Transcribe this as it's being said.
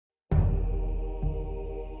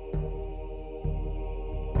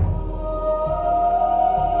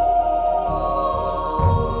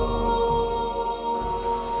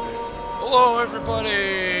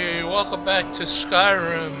welcome back to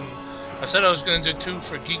Skyrim. I said I was going to do 2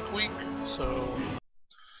 for Geek Week, so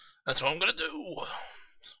that's what I'm going to do.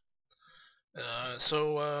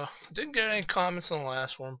 Didn't get any comments on the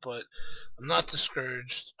last one, but I'm not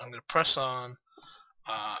discouraged. I'm going to press on.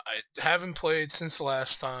 I haven't played since the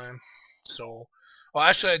last time, so... Well,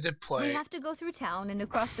 actually I did play. We have to go through town and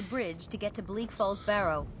across the bridge to get to Bleak Falls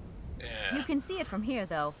Barrow. Yeah. You can see it from here,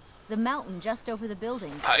 though. The mountain just over the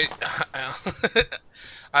buildings. I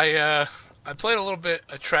played a little bit.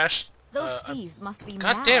 I trashed. Those thieves must be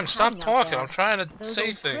God mad damn! Stop hiding out talking. there. I'm trying to Those say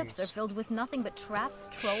old crypts things. are filled with nothing but traps,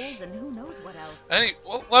 trolls, and who knows what else.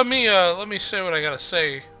 Well, let me say what I gotta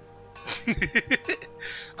say.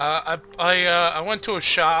 I went to a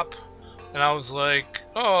shop, and I was like,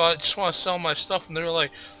 oh, I just want to sell my stuff, and they were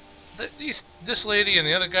like, this lady and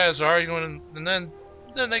the other guys are arguing, and then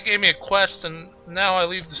they gave me a quest, and now I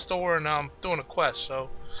leave the store, and now I'm doing a quest. So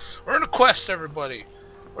we're in a quest, everybody.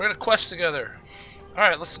 We're in a quest together. All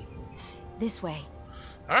right, let's. This way.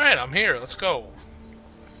 All right, I'm here. Let's go.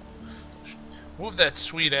 Move that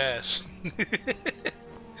sweet ass.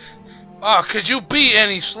 Oh, could you be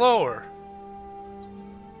any slower?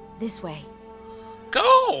 This way.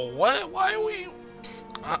 Go. Why are we?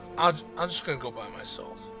 I'm just gonna go by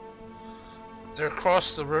myself. They're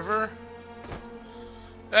across the river.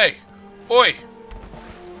 Hey, oi!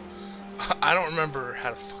 I don't remember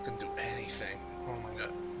how to fucking do anything. Oh my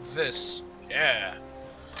god. This. Yeah.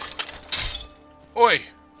 Oi!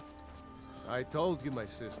 I told you my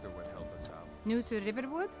sister would help us out. New to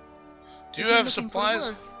Riverwood? Do you If have you're looking for supplies?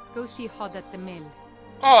 work, go see Hod at the mill.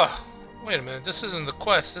 Oh! Wait a minute, this isn't the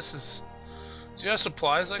quest, this is... Do you have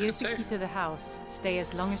supplies I can Here's the take? key to the house. Stay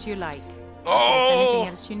as long as you like. If Oh! there's anything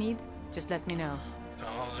else you need, just let me know.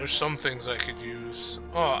 Oh, there's some things I could use.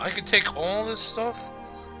 Oh, I could take all this stuff?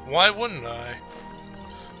 Why wouldn't I?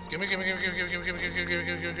 Gimme.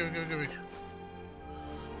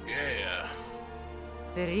 Yeah.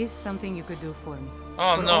 There is something you could do for me.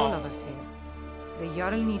 Oh, for no. all of us here. The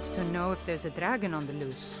Jarl needs to know if there's a dragon on the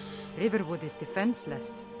loose. Riverwood is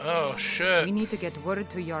defenseless. Oh, shit. We need to get word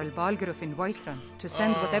to Jarl Balgruuf in Whiterun to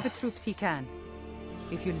send whatever troops he can.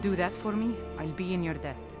 If you'll do that for me, I'll be in your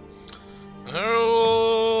debt.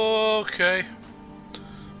 Okay.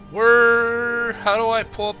 How do I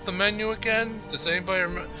pull up the menu again? Does anybody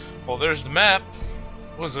remember? Well, there's the map.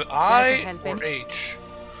 Was it I or H?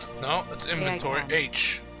 No, it's inventory.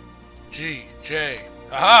 H. G. J.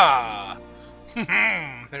 Aha!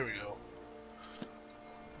 There we go.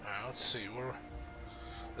 Alright, let's see.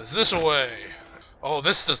 Is this a way? Oh,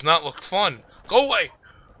 this does not look fun. Go away!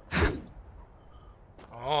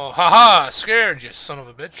 Oh, haha! Scared you, son of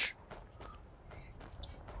a bitch.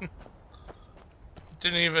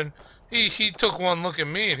 Didn't even... He took one look at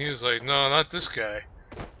me and he was like, no, not this guy.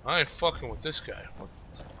 I ain't fucking with this guy.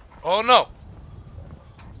 Oh no!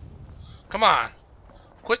 Come on!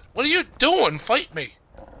 Quit! What are you doing? Fight me!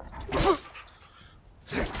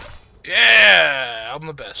 Yeah! I'm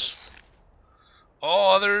the best.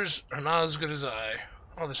 All others are not as good as I.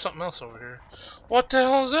 Oh, there's something else over here. What the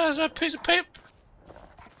hell is that? Is that a piece of paper?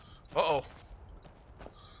 Uh-oh.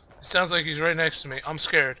 It sounds like he's right next to me. I'm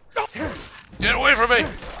scared. Get away from me!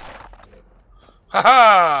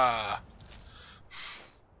 Haha!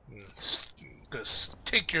 Just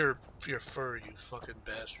take your fur, you fucking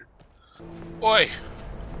bastard. Oi!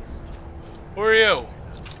 Who are you?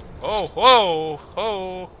 Oh, whoa!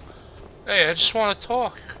 Oh! Hey, I just want to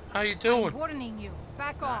talk. How you doing? I'm warning you.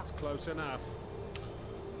 Back off. That's close enough.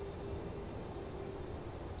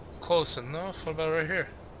 Close enough? What about right here?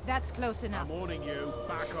 That's close enough. I'm warning you.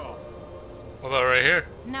 Back off. What about right here?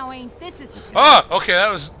 Now ain't this a surprise? Ah! Okay,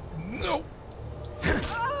 that was... No!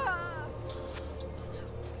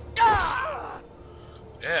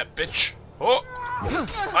 Yeah, bitch. Oh!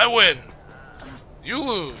 I win! You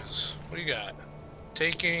lose. What do you got?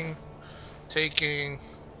 Taking...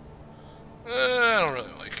 I don't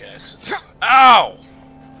really like axes. Ow!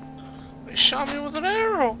 They shot me with an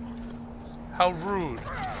arrow! How rude.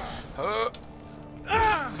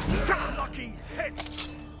 Lucky hit.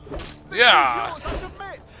 Yeah!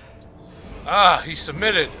 Ah, he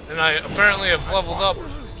submitted, and I apparently have leveled up,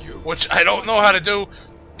 which I don't know how to do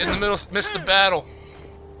in the midst of battle.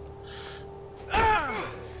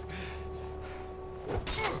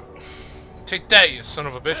 Take that, you son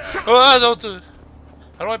of a bitch. Oh, don't do...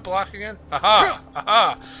 How do I block again? Aha!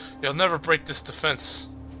 Aha! You'll never break this defense.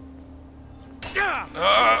 Yeah!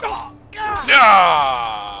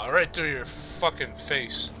 Right through your fucking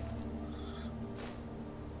face.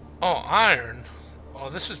 Oh, iron. Oh,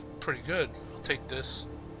 this is pretty good. I'll take this.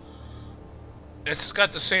 It's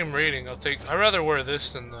got the same rating. I'd rather wear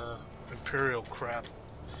this than the Imperial crap.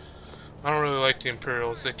 I don't really like the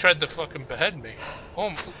Imperials. They tried to fucking behead me.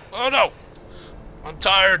 Oh, oh no! I'm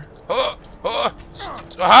tired. Ha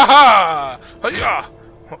ha! Yeah!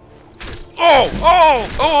 Oh! Oh!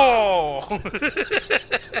 Oh!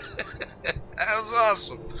 That was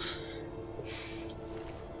awesome.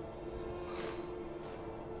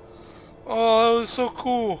 Oh, that was so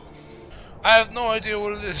cool. I have no idea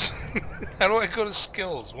what it is. How do I go to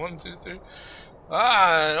skills? 1, 2, 3.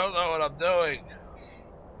 I don't know what I'm doing.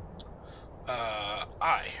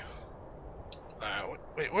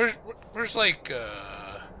 Wait, where's like,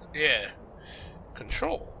 yeah,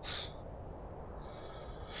 controls.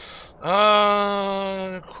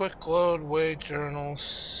 Quick load, weight,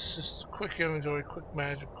 journals, quick inventory, quick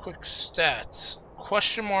magic, quick stats,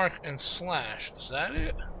 question mark and slash. Is that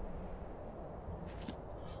it?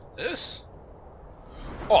 This?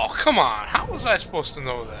 Oh, come on. How was I supposed to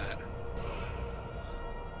know that?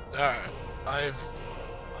 Alright. I've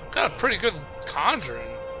got a pretty good conjuring.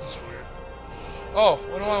 That's weird. Oh,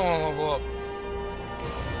 what do I want to level up?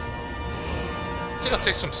 I think I'll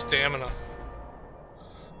take some stamina.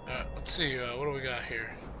 Alright, let's see. What do we got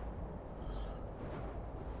here?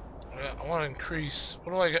 I want to increase.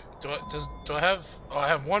 What do I get? Do I have? Oh, I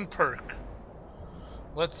have 1 perk.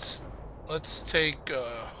 Let's take.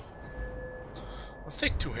 Let's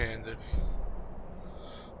take two-handed.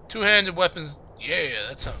 Two-handed weapons. Yeah,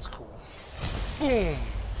 that sounds cool. Boom!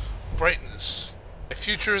 Brightness. My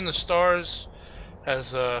future in the stars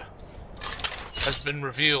has been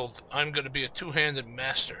revealed. I'm gonna be a two-handed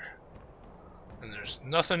master. And there's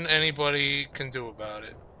nothing anybody can do about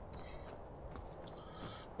it.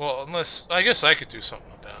 Well, unless... I guess I could do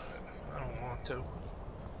something about it. I don't want to.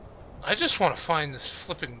 I just want to find this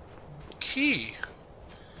flipping key.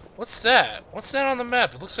 What's that? What's that on the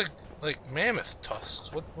map? It looks like mammoth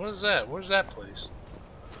tusks. What is that? Where's that place?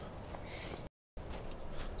 It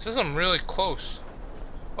says I'm really close.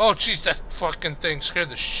 Oh jeez, that fucking thing scared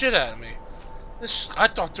the shit out of me. I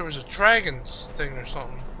thought there was a dragon's thing or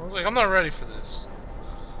something. I was like, I'm not ready for this.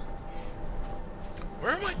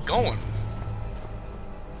 Where am I going?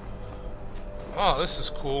 Oh, this is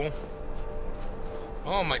cool.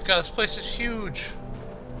 Oh my god, this place is huge.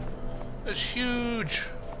 It's huge.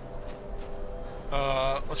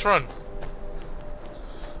 Let's run.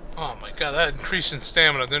 Oh my god, that increase in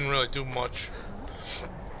stamina didn't really do much.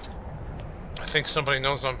 I think somebody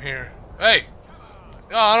knows I'm here. Hey!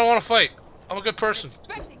 Oh, I don't want to fight. I'm a good person.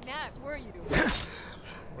 Expecting that, were you?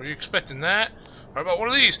 Were you expecting that? How about one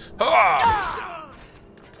of these? Ah!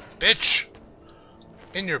 Bitch!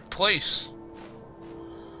 In your place.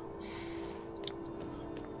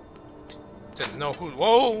 Didn't know who.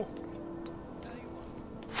 Whoa!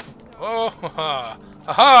 Oh, ha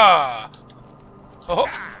ha! Oh!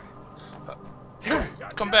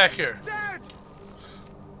 Come back here.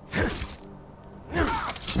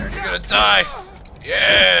 You're gonna die.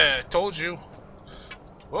 Yeah, told you.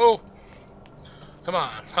 Whoa! Come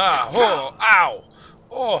on! Ha! Whoa! Ow!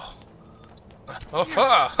 Oh! Oh!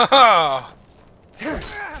 Ha! Ha!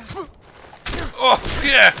 Oh!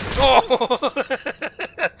 Yeah! Oh!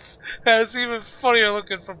 That's even funnier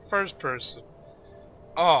looking from first person.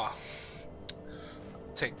 Oh.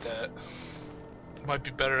 Take that. Might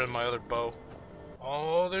be better than my other bow.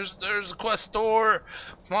 Oh, there's a quest door.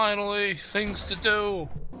 Finally, things to do.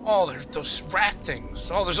 Oh, there's those rat things.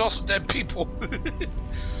 Oh, there's also dead people.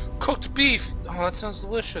 Cooked beef. Oh, that sounds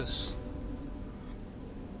delicious.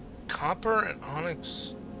 Copper and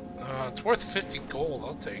onyx. It's worth 50 gold.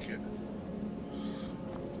 I'll take it.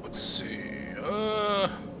 Let's see.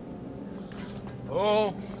 Oh.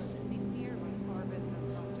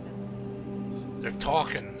 They're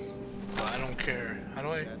talking. But I don't care. How do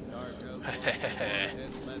I?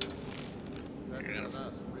 You're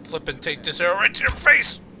gonna flip and take this arrow right to your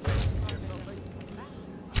face!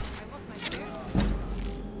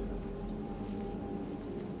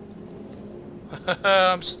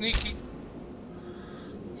 I'm sneaky.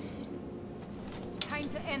 Time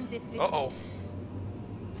to end this. Uh-oh.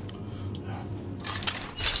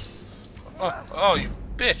 Oh, you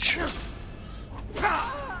bitch!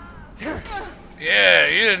 Yeah,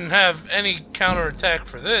 you didn't have any counterattack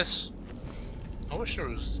for this. I wish there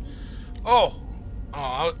was... Oh!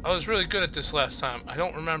 Oh, I was really good at this last time. I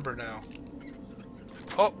don't remember now.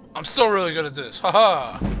 Oh, I'm still really good at this.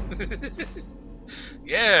 Haha!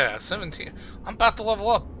 Yeah, 17. I'm about to level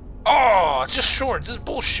up. Oh, just short. This is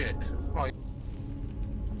bullshit. Oh.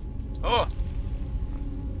 Oh!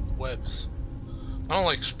 Webs. I don't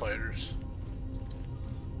like spiders.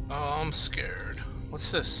 Oh, I'm scared.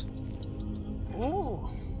 What's this? Ooh,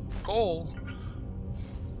 gold.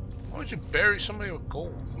 Why would you bury somebody with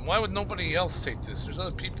gold? And why would nobody else take this? There's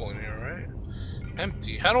other people in here, right?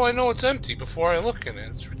 Empty. How do I know it's empty before I look in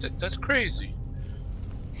it? That's crazy.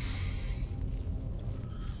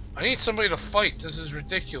 I need somebody to fight. This is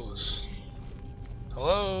ridiculous.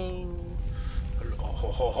 Hello? Hello? Oh,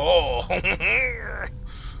 ho, ho, ho.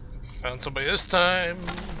 Found somebody this time.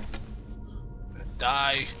 I'm gonna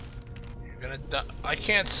die. You're gonna die. I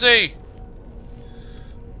can't see!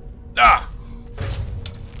 Ah!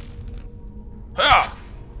 Ah!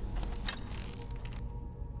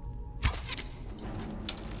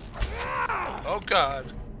 Oh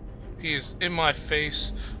god. He is in my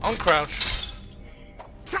face. Uncrouch.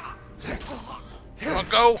 You wanna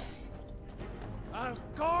go? I'll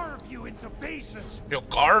carve you into pieces. You'll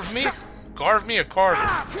carve me? Carve me or carve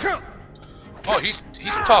me? Oh, he's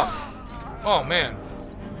tough. Oh man.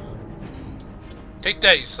 Take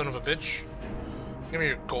that, you son of a bitch. Give me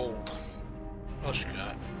your gold. What else you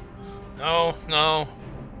got? No, no.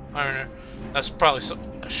 Ironer. That's probably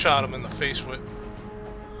I shot him in the face with.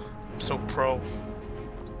 I'm so pro.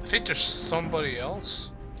 I think there's somebody else.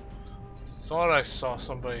 Thought I saw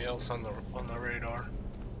somebody else on the radar.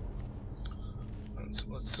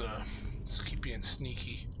 Let's keep being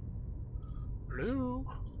sneaky. Hello?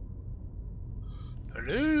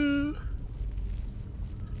 Hello?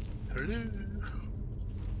 Hello?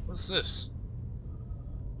 What's this?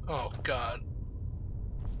 Oh god.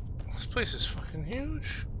 This place is fucking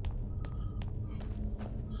huge.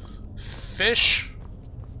 Fish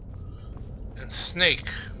and snake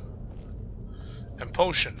and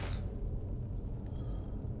potion.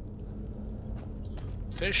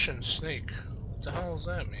 Fish and snake. What the hell does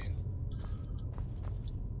that mean?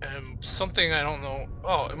 And something I don't know.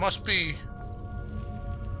 Oh, it must be.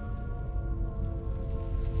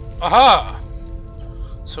 Aha!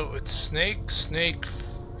 So it's snake,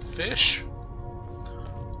 fish.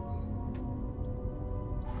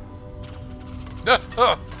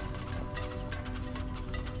 Oh!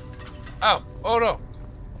 Ow! Oh no!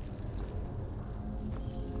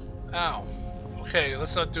 Ow! Okay,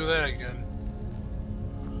 let's not do that again.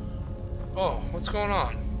 Oh, what's going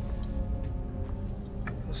on?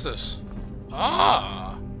 What's this?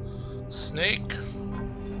 Ah! Snake.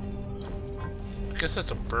 I guess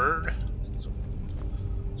that's a bird.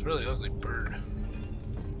 It's a really ugly bird.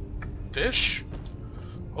 Fish?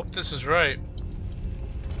 Hope this is right.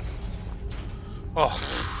 Oh,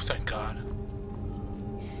 thank God.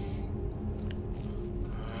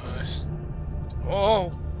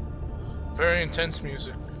 Oh! Very intense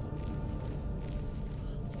music.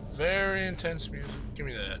 Very intense music. Give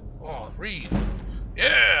me that. Oh, read.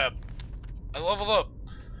 Yeah! I leveled up.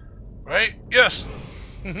 Right? Yes!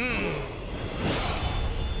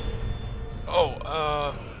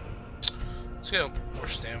 Oh, let's get more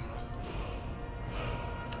stamina.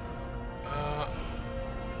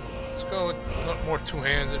 Let's go with more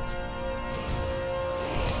two-handed.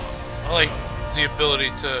 I like the ability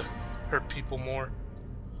to hurt people more.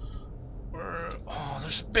 Oh,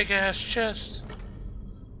 there's a big-ass chest.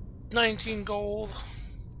 19 gold.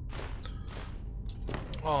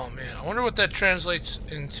 Oh man, I wonder what that translates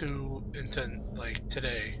into like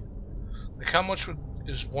today. Like how much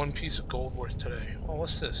is one piece of gold worth today? Oh,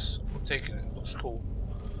 what's this? I'm taking it. Looks cool.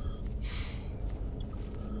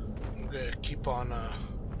 I'm gonna keep on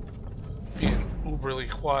being uberly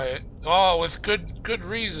quiet. Oh, with good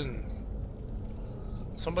reason.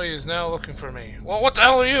 Somebody is now looking for me. Well, what the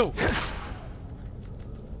hell are you?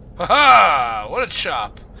 Haha! What a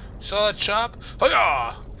chop! Saw that chop?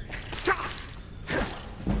 Hiya!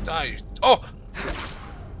 Die! Oh!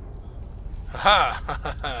 Haha!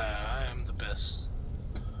 I am the best.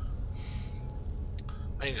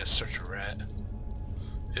 I need to search a rat.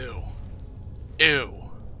 Ew. Ew.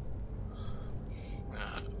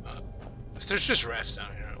 If there's just rats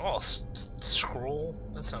down here. Oh, scroll?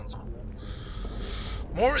 That sounds cool.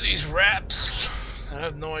 More of these raps. I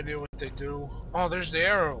have no idea what they do. Oh, there's the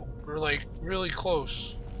arrow. We're like really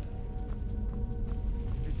close.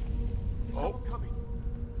 Is someone coming?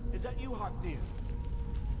 Is that you, Hartnir?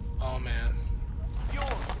 Oh man. Yours.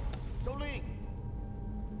 Soling.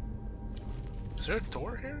 Is there a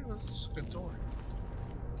door here? This is a good door.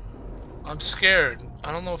 I'm scared.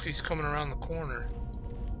 I don't know if he's coming around the corner.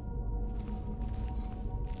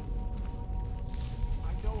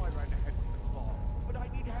 I know I ran ahead with the claw, but I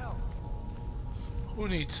need help. Who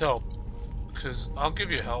needs help? Because I'll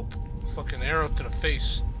give you help. Fucking arrow to the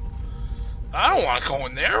face. I don't want to go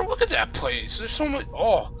in there. Look at that place. There's so much.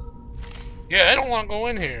 Oh. Yeah, I don't want to go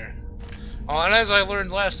in here. Oh, and as I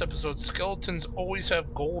learned last episode, skeletons always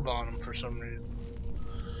have gold on them for some reason.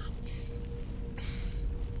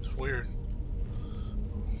 It's weird.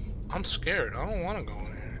 I'm scared. I don't want to go in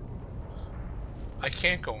here. I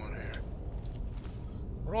can't go in here.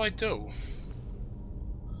 What do?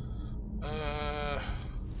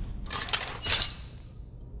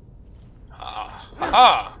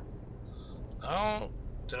 Ha! Oh,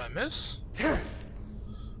 did I miss?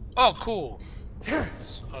 Oh, cool. I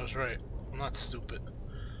was right. I'm not stupid.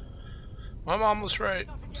 My mom was right.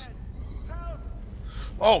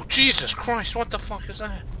 Oh, Jesus Christ, what the fuck is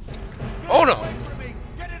that? Oh no!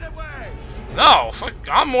 No, fuck,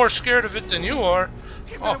 I'm more scared of it than you are.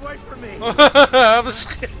 Keep it away from me. I'm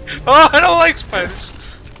scared. Oh, I don't like spiders.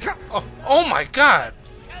 Oh my God!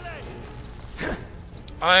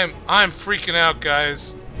 I'm freaking out,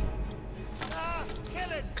 guys.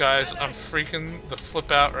 Guys, I'm freaking the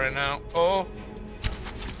flip out right now. Oh.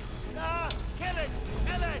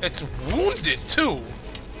 It's wounded too.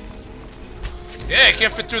 Yeah, I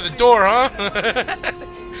can't fit through the door, huh?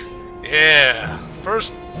 Yeah.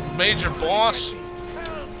 First major boss.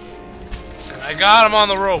 And I got him on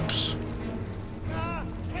the ropes.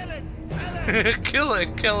 Kill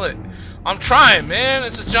it, kill it. I'm trying, man.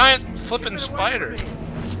 It's a giant flipping spider.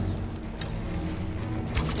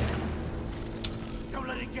 Don't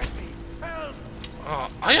let it get me. Help! Oh,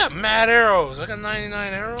 I got mad arrows. I got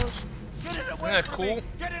 99 arrows. Get it away Isn't that from cool? me.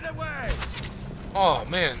 Get it away. Oh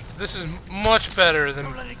man, this is much better than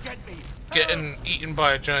Don't let it get me. getting eaten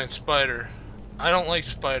by a giant spider. I don't like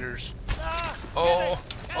spiders. Oh,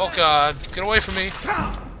 oh God, get away from me.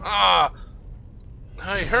 Ah,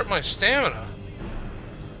 oh, he hurt my stamina.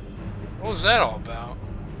 What was that all about?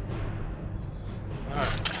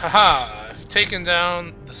 Alright, haha, I've taken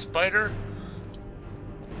down the spider.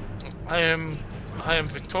 I am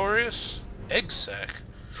victorious. Egg sack.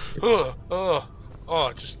 Ugh, ugh,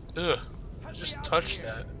 oh, just touch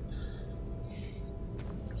that.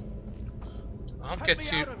 I'll get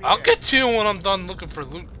to you. I'll get to you when I'm done looking for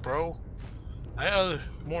loot, bro. I have other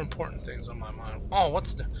more important things on my mind. Oh,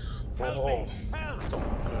 what's the? Oh, don't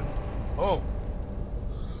look good. Oh,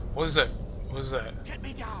 what is that? What is that? Get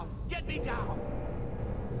me down. Get me down.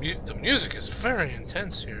 The music is very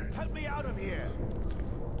intense here. Help me out of here.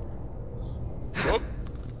 Oh,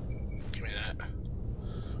 give me that.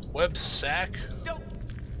 Web sack. Don't.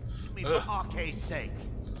 Me for Arcade's sake.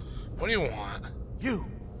 What do you want? You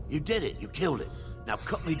did it. You killed it. Now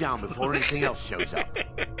cut me down before anything else shows up.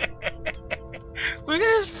 Look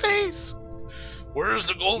at his face. Where's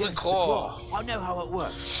the golden Yes, claw? the claw. I know how it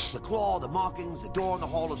works. The claw, the markings, the door in the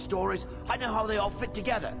Hall of Stories. I know how they all fit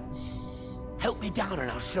together. Help me down and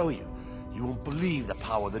I'll show you. You won't believe the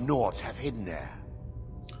power the Nords have hidden there.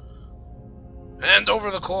 Hand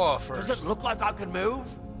over the claw first. Does it look like I can move?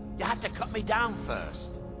 You have to cut me down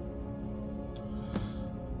first.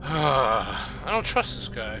 I don't trust this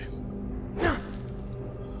guy.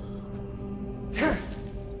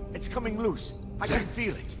 It's coming loose. I can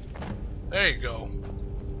feel it. There you go.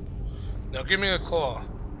 Now give me the claw.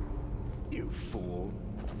 You fool.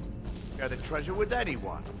 Share the treasure with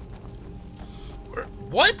anyone.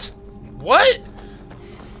 What? What?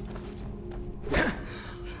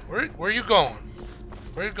 Where are you going?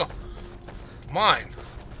 Where are you going? Mine.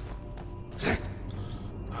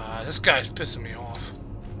 This guy's pissing me off.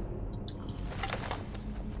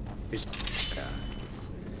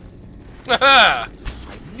 Haha! I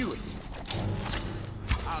knew it.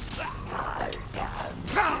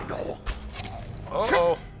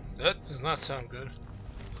 Uh-oh. That does not sound good.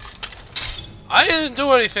 I didn't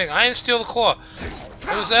do anything. I didn't steal the claw.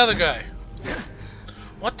 It was the other guy.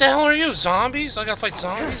 What the hell are you? Zombies? I gotta fight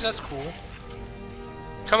zombies? That's cool.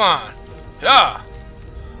 Come on. Yeah!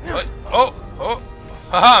 What? Oh! Oh!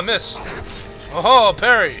 Haha! Miss! Oh,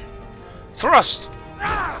 parry! Thrust!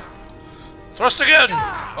 Thrust again!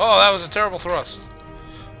 Oh, that was a terrible thrust.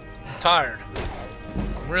 I'm tired.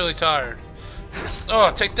 I'm really tired.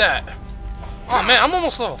 Oh, take that. Oh man, I'm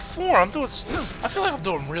almost level 4. I feel like I'm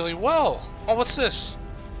doing really well. Oh, what's this?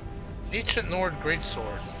 Ancient Nord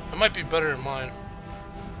Greatsword. It might be better than mine.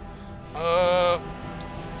 I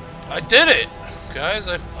did it! Guys,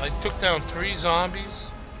 I took down 3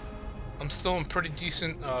 zombies. I'm still in pretty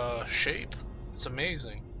decent shape. It's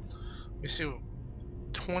amazing. Let me see.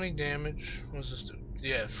 20 damage. What does this do?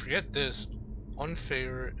 Yeah, forget this.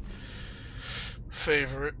 Unfavorite.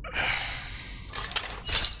 Favorite.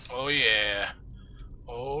 Oh yeah.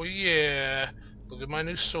 Oh yeah. Look at my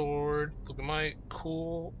new sword. Look at my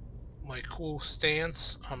cool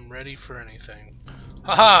stance. I'm ready for anything.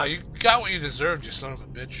 Haha, you got what you deserved, you son of a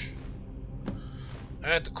bitch. I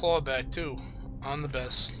had the claw back too. On the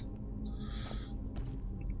best.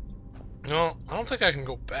 No, I don't think I can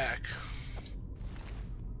go back.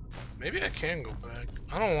 Maybe I can go back.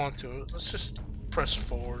 I don't want to. Let's just press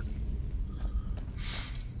forward.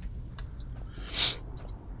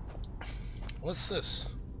 What's this?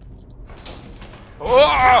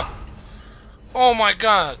 Oh! Oh my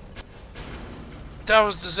god! That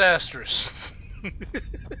was disastrous.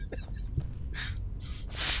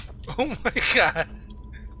 Oh my god.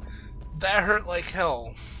 That hurt like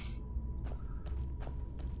hell.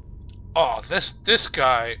 Oh, this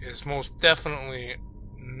guy is most definitely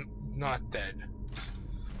not dead.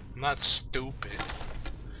 I'm not stupid.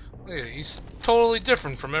 Look at it, he's totally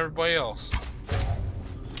different from everybody else.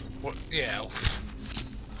 What? Yeah.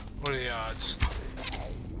 What are the odds?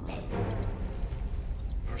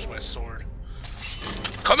 Where's my sword?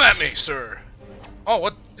 Come at me, sir! Oh,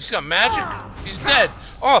 what? He's got magic? He's dead!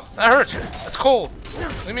 Oh, that hurts! That's cold!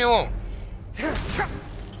 Leave me alone!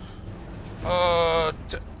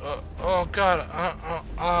 Oh god,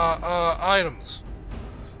 items.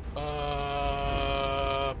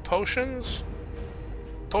 Potions?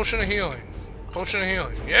 Potion of healing. Potion of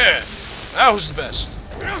healing. Yeah! That was the best.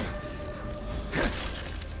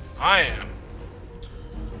 I am.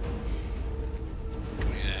 Give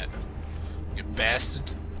me that. You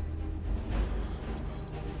bastard.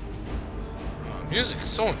 Music is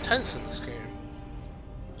so intense in this game.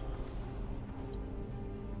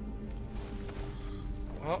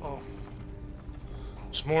 Uh-oh.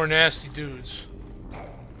 Some more nasty dudes.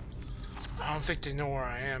 I don't think they know where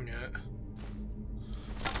I am yet.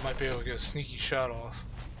 Might be able to get a sneaky shot off.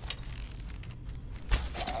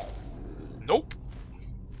 Nope.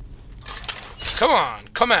 Come on,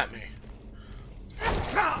 come at me.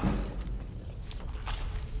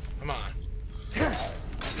 Come on.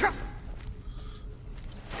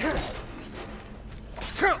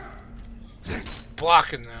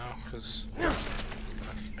 Blocking now, because I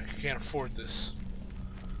can't afford this.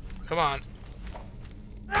 Come on.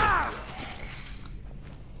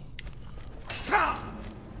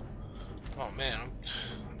 Oh man,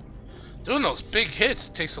 doing those big hits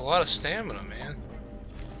takes a lot of stamina, man.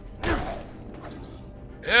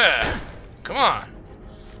 Yeah, come on.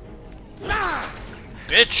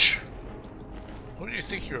 Bitch. What do you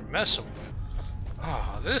think you're messing with?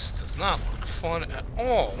 Ah, oh, this does not look fun at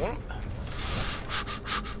all.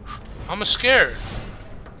 I'm scared.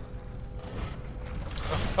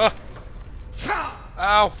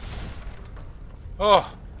 Ow.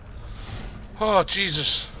 Oh. Oh,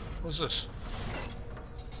 Jesus. What's this?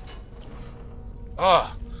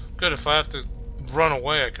 Oh, good. If I have to run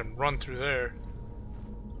away, I can run through there.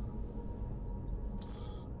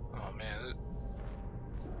 Oh, man.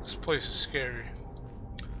 This place is scary.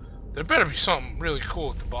 There better be something really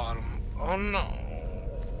cool at the bottom. Oh, no.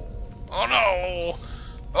 Oh, no.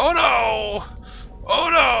 Oh, no. Oh,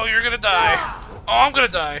 no. You're gonna die. Oh, I'm gonna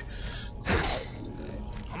die.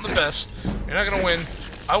 I'm the best. You're not gonna win.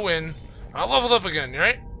 I win. I leveled up again,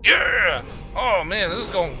 right? Yeah! Oh man, this is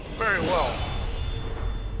going very well.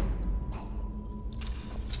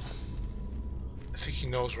 I think he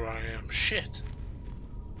knows where I am. Shit.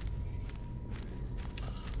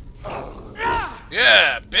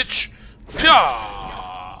 Yeah, bitch!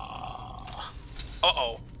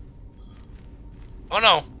 Uh-oh. Oh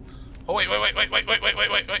no. Oh wait.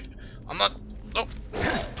 I'm not... Nope.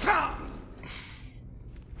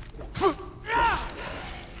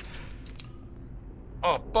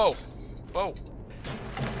 Oh, bow. Bow.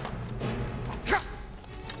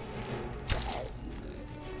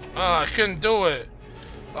 Oh, I couldn't do it.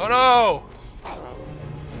 Oh no!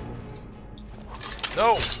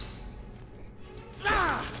 No!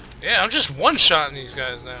 Yeah, I'm just one-shotting these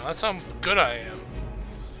guys now. That's how good I am.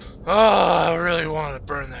 Oh, I really want to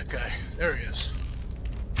burn that guy. There he is.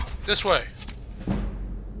 This way.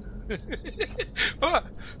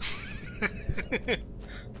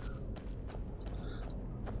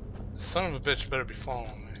 Son of a bitch better be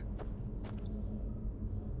following me.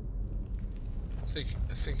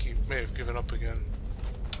 I think he may have given up again.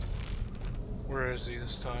 Where is he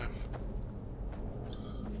this time?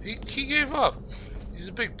 He gave up. He's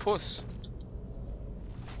a big puss.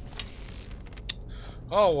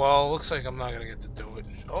 Oh well, looks like I'm not gonna get to do it.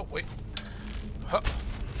 Oh wait. Huh.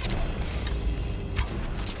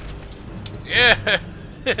 Yeah!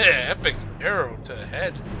 Epic arrow to the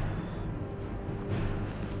head.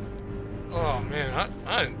 Oh man,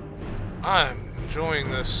 I'm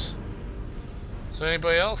enjoying this. Is there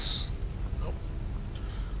anybody else? Nope.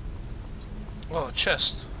 Oh, a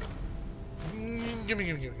chest.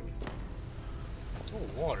 Gimme. Oh,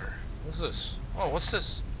 water. What's this? Oh, what's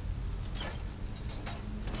this?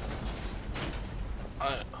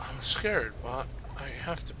 I'm scared, but I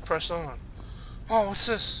have to press on. Oh, what's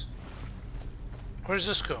this? Where does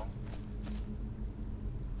this go?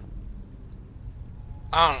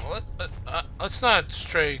 I don't know. Let's not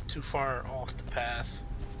stray too far off the path.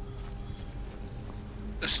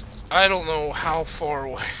 I don't know how far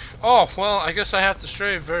away. Oh, well, I guess I have to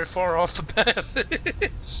stray very far off the path.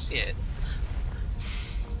 Shit.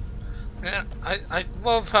 Man, I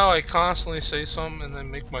love how I constantly say something and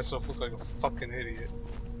then make myself look like a fucking idiot.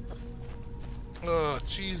 Oh,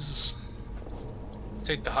 Jesus.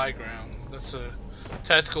 Take the high ground. That's a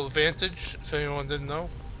tactical advantage, if anyone didn't know.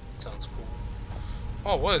 Sounds cool.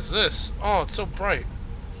 Oh, what is this? Oh, it's so bright.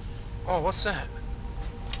 Oh, what's that?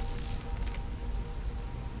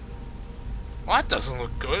 Well, that doesn't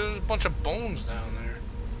look good. There's a bunch of bones down there.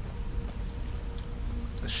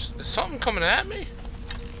 Is something coming at me?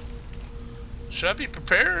 Should I be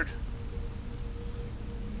prepared?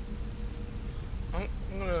 I'm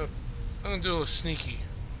gonna do a little sneaky.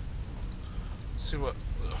 See what.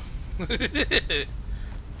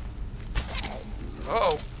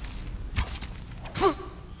 Uh-oh. I'm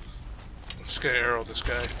just gonna arrow this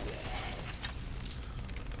guy.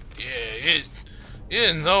 Yeah, he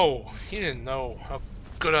didn't know. He didn't know how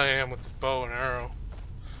good I am with the bow and arrow.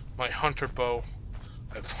 My hunter bow.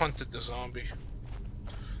 I've hunted the zombie.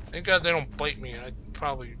 Thank God they don't bite me, and I'd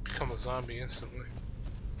probably become a zombie instantly.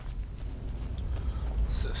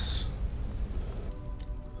 What's this?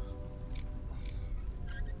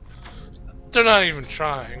 They're not even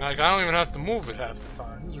trying. Like, I don't even have to move it half the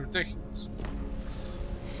time. This is ridiculous.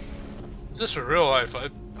 If this were real life,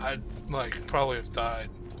 I'd like probably have died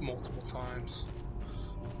multiple times.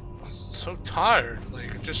 I'm so tired,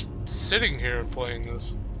 like just sitting here playing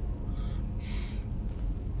this.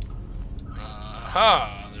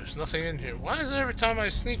 Aha! There's nothing in here. Why is it every time I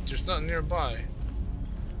sneak there's nothing nearby?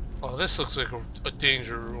 Oh, this looks like a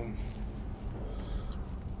danger room.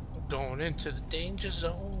 Going into the danger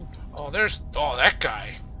zone. Oh, oh, that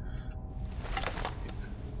guy.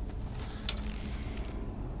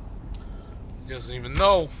 He doesn't even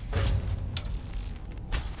know.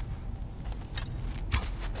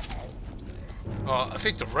 I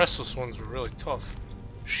think the restless ones were really tough.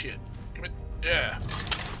 Shit. Give it. Yeah.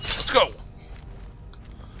 Let's go.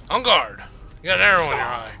 On guard. You got an arrow in your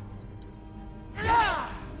eye.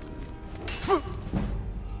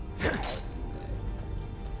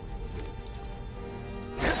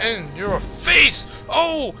 In your face!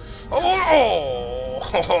 Oh! Oh!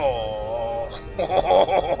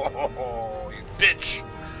 Oh! You bitch!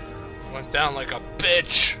 Went down like a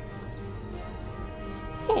bitch.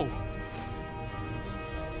 Oh!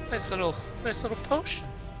 Nice little potion.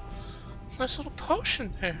 Nice little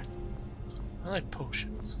potion there. I like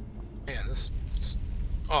potions. Man, this.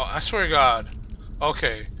 Oh, I swear to God.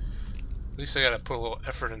 Okay. At least I gotta put a little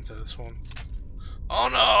effort into this one. Oh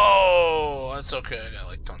no! That's okay, I got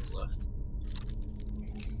like tons left.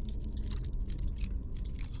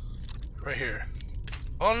 Right here.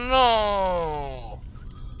 Oh no!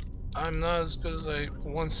 I'm not as good as I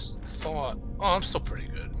once thought. Oh, I'm still pretty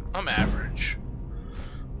good. I'm average.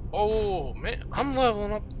 Oh man, I'm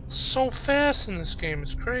leveling up so fast in this game,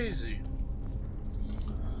 it's crazy.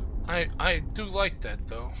 I do like that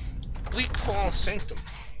though. Bleak Falls Sanctum.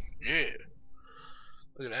 Yeah.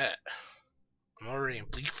 Look at that. I'm already in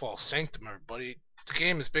Bleak Falls Sanctum, everybody. The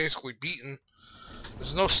game is basically beaten.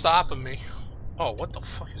 There's no stopping me. Oh, what the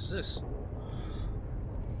fuck is this?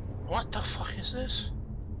 What the fuck is this?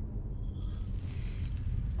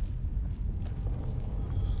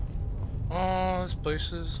 Oh, this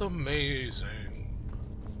place is amazing.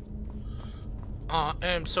 I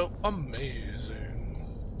am so amazing.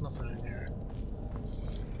 Nothing in here.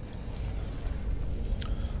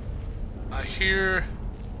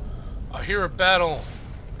 I hear a battle.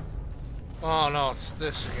 Oh no, it's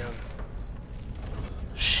this again.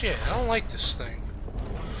 Shit, I don't like this thing.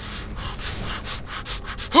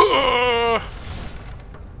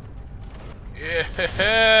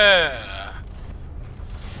 Yeah.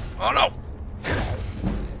 Oh no.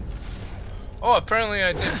 Oh, apparently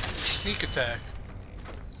I did sneak attack.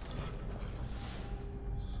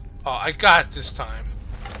 Oh, I got it this time.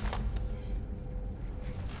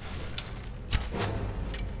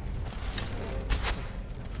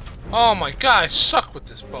 Oh my God, I suck with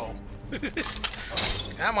this bow. Get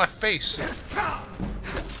out of my face.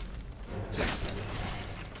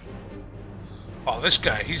 Oh, this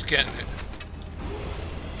guy, he's getting it.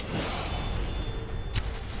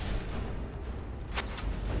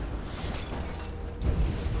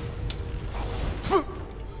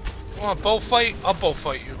 Want a bow fight? I'll bow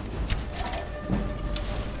fight you.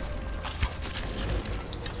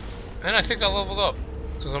 And I think I leveled up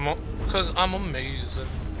because I'm amazing.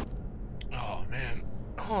 Oh man.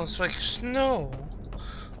 Oh, it's like snow.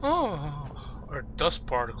 Oh, or dust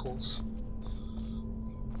particles.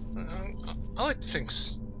 I like to think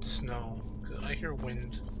snow. 'Cause I hear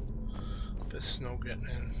wind. There's no getting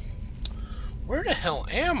in. Where the hell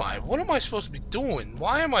am I? What am I supposed to be doing?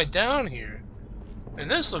 Why am I down here?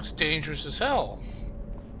 And this looks dangerous as hell.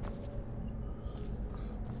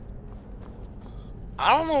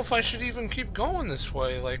 I don't know if I should even keep going this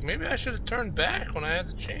way. Like, maybe I should have turned back when I had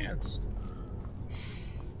the chance.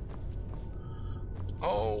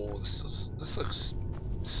 Oh, this looks...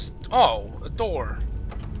 Oh, a door.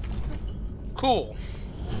 Cool.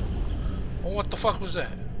 Well, what the fuck was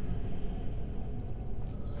that?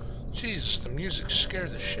 Jesus, the music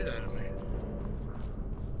scared the shit out of me.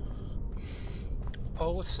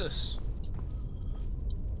 Oh, what's this?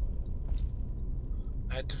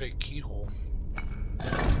 Activate keyhole.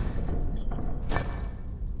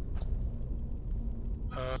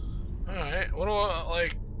 Alright, what do I,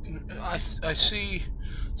 like, I see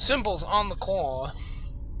symbols on the claw.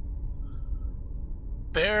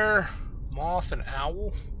 Bear, moth, and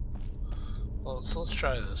owl. Well, so let's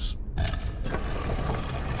try this.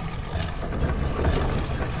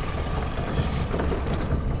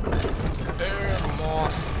 Bear,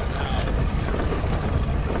 moth, and owl.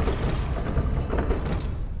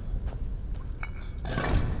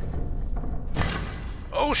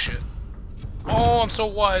 Oh shit. Oh, I'm so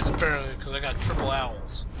wise apparently because I got triple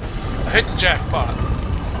owls. I hit the jackpot.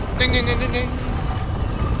 Ding ding ding ding ding.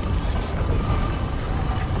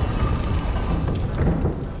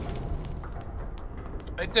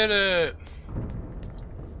 I did it.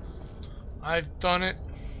 I've done it.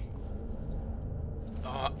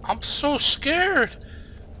 I'm so scared.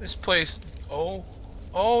 This place. Oh,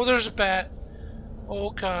 there's a bat.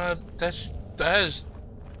 Oh god, that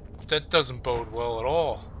doesn't bode well at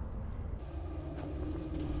all.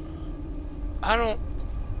 I don't.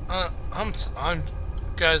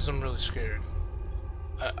 Guys, I'm really scared.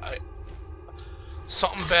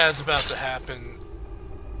 Something bad's about to happen,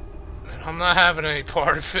 and I'm not having any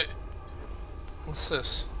part of it. What's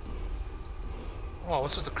this? Oh,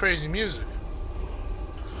 what's with the crazy music?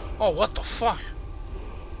 Oh, what the fuck?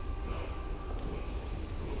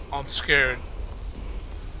 I'm scared.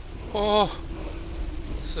 Oh,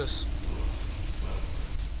 what's this?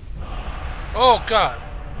 Oh god.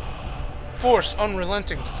 Force,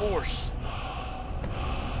 unrelenting force.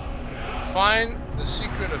 Find the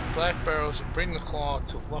secret of Black Barrows and bring the claw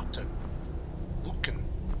to Lucan.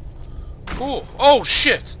 Cool. Oh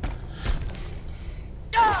shit!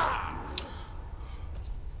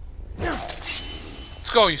 Let's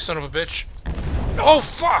go, you son of a bitch. Oh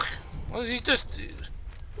fuck! What did he just do?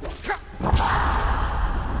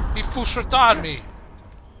 He fusratad me.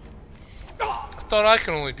 I thought I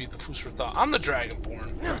can only beat the fusratad. I'm the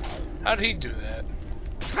Dragonborn. How did he do that?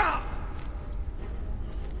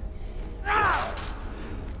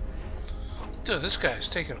 Dude, this guy's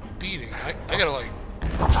taking a beating. I gotta like...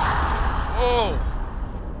 Whoa!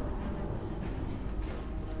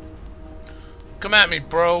 Come at me,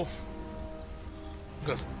 bro. I'm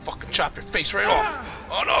gonna fucking chop your face right off.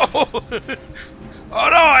 Oh no! Oh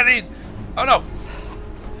no, oh no!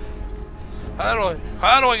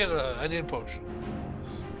 How do I get I need a potion.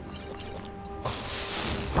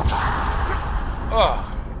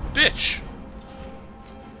 Oh, bitch!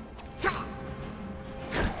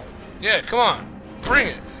 Yeah, come on, bring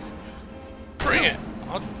it, bring it.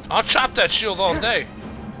 I'll chop that shield all day.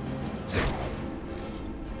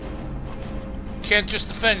 Can't just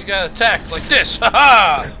defend, you gotta attack like this.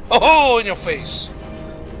 Haha! Oh, in your face.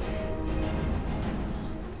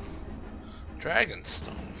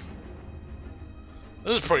 Dragonstone.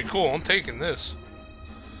 This is pretty cool. I'm taking this.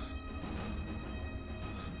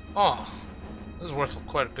 Oh, this is worth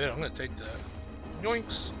quite a bit. I'm gonna take that.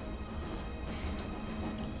 Yoinks.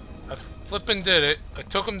 I flippin' did it. I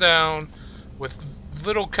took him down with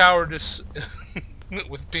little cowardice,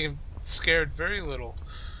 with being scared very little.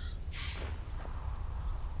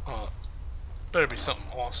 Better be something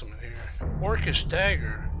awesome in here. Orcish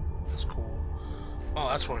dagger. That's cool. Oh,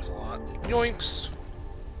 that's worth a lot. Yoinks.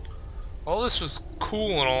 All this was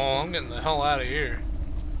cool and all. I'm getting the hell out of here.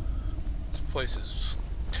 This place is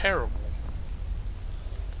terrible.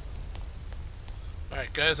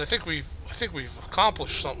 Alright guys, I think we've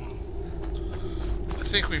accomplished something. I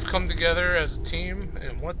think we've come together as a team,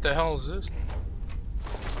 and what the hell is this?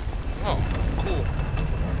 Oh, cool.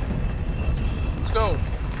 Let's go.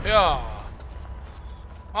 Yeah.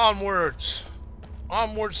 Onwards.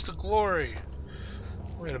 Onwards to glory.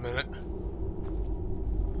 Wait a minute.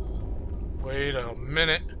 Wait a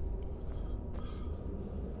minute.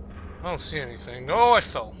 I don't see anything. Oh, I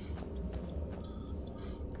fell.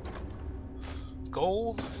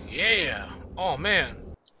 Gold? Yeah! Oh man.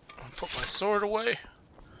 I'll put my sword away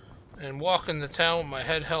and walk in the town with my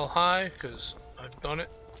head held high, because I've done it.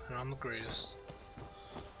 and I'm the greatest.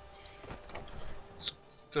 So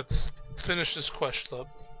let's finish this quest up,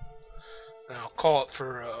 and I'll call it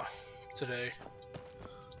for today.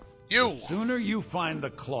 You! The sooner you find the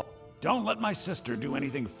claw. Don't let my sister do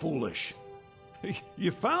anything foolish.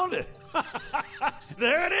 You found it!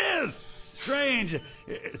 There it is! Strange.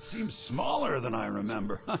 It seems smaller than I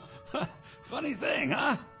remember. Funny thing,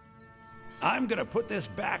 huh? I'm gonna put this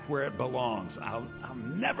back where it belongs. I'll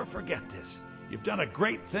never forget this. You've done a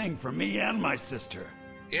great thing for me and my sister.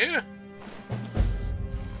 Yeah.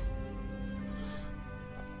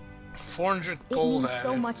 400 gold. It means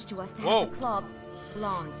so much to us to Whoa. have the claw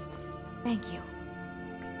belongs. Thank you.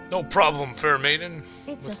 No problem, fair maiden.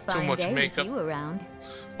 It's With a fine too much day makeup. with you around.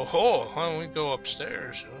 Oh, why don't we go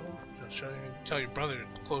upstairs? You know? I'll show you, tell your brother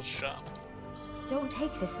to close shop. Don't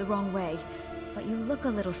take this the wrong way, but you look a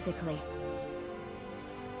little sickly.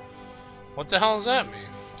 What the hell does that mean?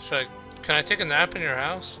 Can I take a nap in your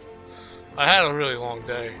house? I had a really long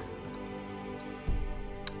day.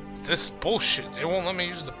 This is bullshit. They won't let me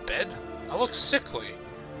use the bed? I look sickly.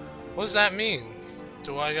 What does that mean?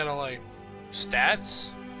 Do I gotta, like, stats?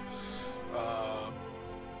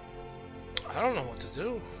 I don't know what to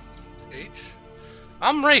do. H?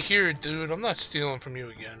 I'm right here, dude. I'm not stealing from you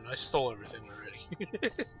again. I stole everything already.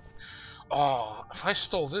 Oh, if I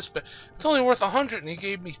stole this bed, it's only worth 100 and he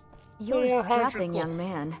gave me You're a 400 strapping gold. young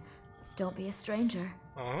man. Don't be a stranger.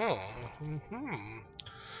 Oh,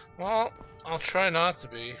 Well, I'll try not to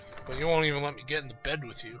be, but you won't even let me get into bed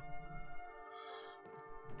with you.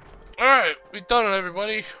 Alright, we've done it,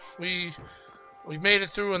 everybody. We made it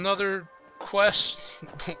through another quest,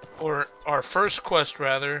 or our first quest,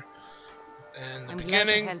 rather, in the I'm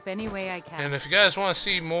beginning. glad to help any way I can. And if you guys want to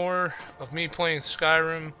see more of me playing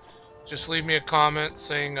Skyrim, just leave me a comment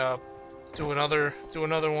saying do another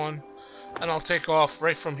one, and I'll take off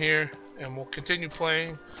right from here and we'll continue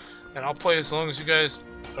playing, and I'll play as long as you guys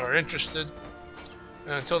are interested.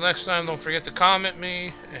 And until next time, don't forget to comment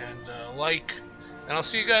me and like, and I'll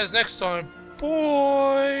see you guys next time.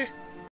 Bye.